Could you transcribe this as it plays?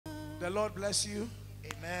The Lord bless you.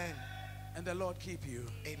 Amen. And the Lord keep you.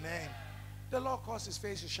 Amen. The Lord cause his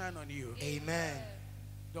face to shine on you. Amen.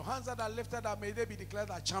 The hands that are lifted up, may they be declared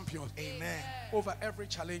as champions. Amen. Over every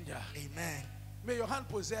challenger. Amen. May your hand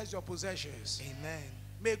possess your possessions. Amen.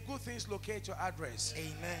 May good things locate your address.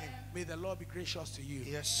 Amen. May the Lord be gracious to you.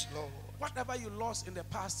 Yes, Lord. Whatever you lost in the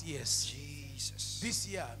past years, Jesus. this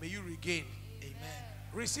year, may you regain. Amen.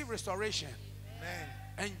 Receive restoration.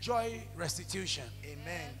 Amen. Enjoy restitution.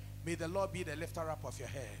 Amen. May the Lord be the lifter up of your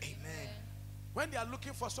head. Amen. When they are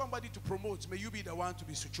looking for somebody to promote, may you be the one to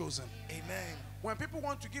be chosen. Amen. When people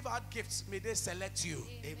want to give out gifts, may they select you.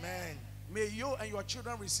 Amen. May you and your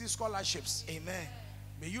children receive scholarships. Amen.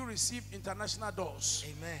 May you receive international doors.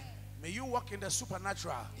 Amen. May you walk in the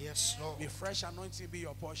supernatural. Yes, Lord. May fresh anointing be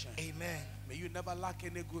your portion. Amen. May you never lack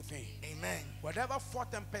any good thing. Amen. Whatever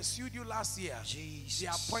fought and pursued you last year, Jesus. the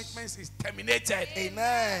appointments is terminated.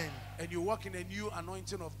 Amen. And you walk in a new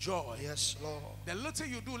anointing of joy. Yes, Lord. The little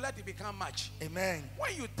you do, let it become much. Amen.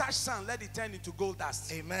 When you touch sand, let it turn into gold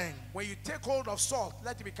dust. Amen. When you take hold of salt,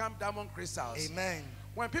 let it become diamond crystals. Amen.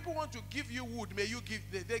 When people want to give you wood, may you give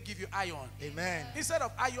they give you iron. Amen. Instead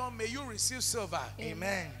of iron, may you receive silver.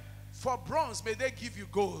 Amen. For bronze, may they give you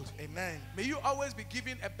gold. Amen. May you always be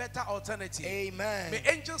given a better alternative. Amen. May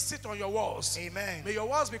angels sit on your walls. Amen. May your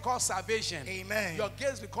walls be called salvation. Amen. Your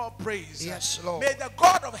gates be called praise. Yes, Lord. May the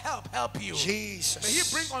God of help you. Jesus. May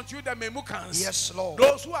he bring unto you the memukans. Yes, Lord.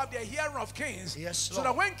 Those who have the hearing of kings. Yes, so Lord.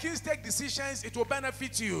 that when kings take decisions, it will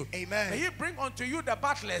benefit you. Amen. May he bring unto you the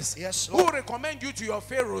battlers. Yes, who Lord. recommend you to your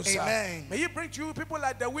pharaohs. Amen. May he bring to you people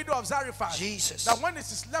like the widow of Zarephath. Jesus. That when it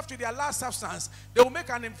is left to their last substance, they will make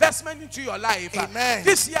an investment into your life. Amen.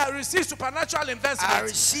 This year, receive supernatural investment. I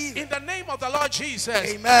receive in the name of the Lord Jesus.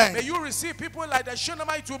 Amen. May you receive people like the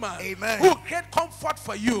Shunammite woman. Amen. Who create comfort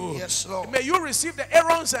for you. Yes, Lord. May you receive the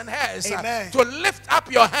Aarons and hairs Amen. to lift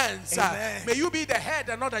up your hands. Amen. May you be the head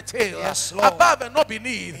and not the tail. Yes, Lord. Above and not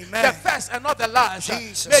beneath. Amen. The first and not the last.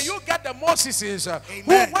 Jesus. May you get the Moseses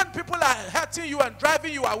who, Amen. when people are hurting you and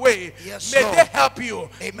driving you away, Yes, may Lord. they help you.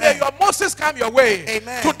 Amen. May your Moses come your way.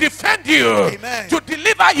 Amen. To defend you. Amen. To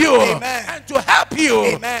deliver you. Amen. And to help you.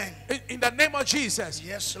 Amen. In the name of Jesus.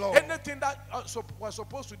 Yes, Lord. Anything that was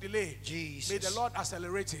supposed to delay, Jesus. may the Lord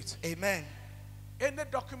accelerate it. Amen. Any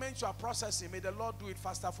document you are processing, may the Lord do it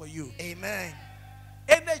faster for you. Amen.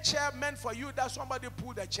 Any chair meant for you that somebody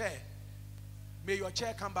pulled the chair, may your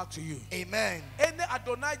chair come back to you. Amen. Any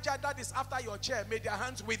Adonijah that is after your chair, may their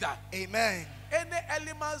hands wither. Amen. Any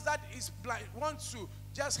elements that is blind, wants to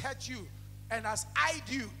just hurt you and has eyed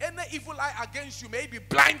you, any evil eye against you, may it be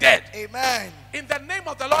blinded. Amen. In the name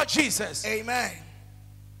of the Lord Jesus. Amen.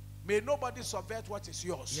 May nobody subvert what is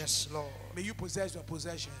yours. Yes, Lord. May you possess your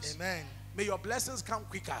possessions. Amen. May your blessings come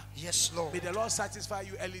quicker. Yes, Lord. May the Lord satisfy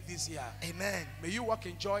you early this year. Amen. May you walk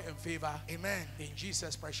in joy and favor. Amen. In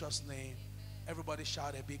Jesus' precious name. Everybody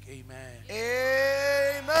shout a big amen.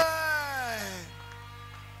 Amen.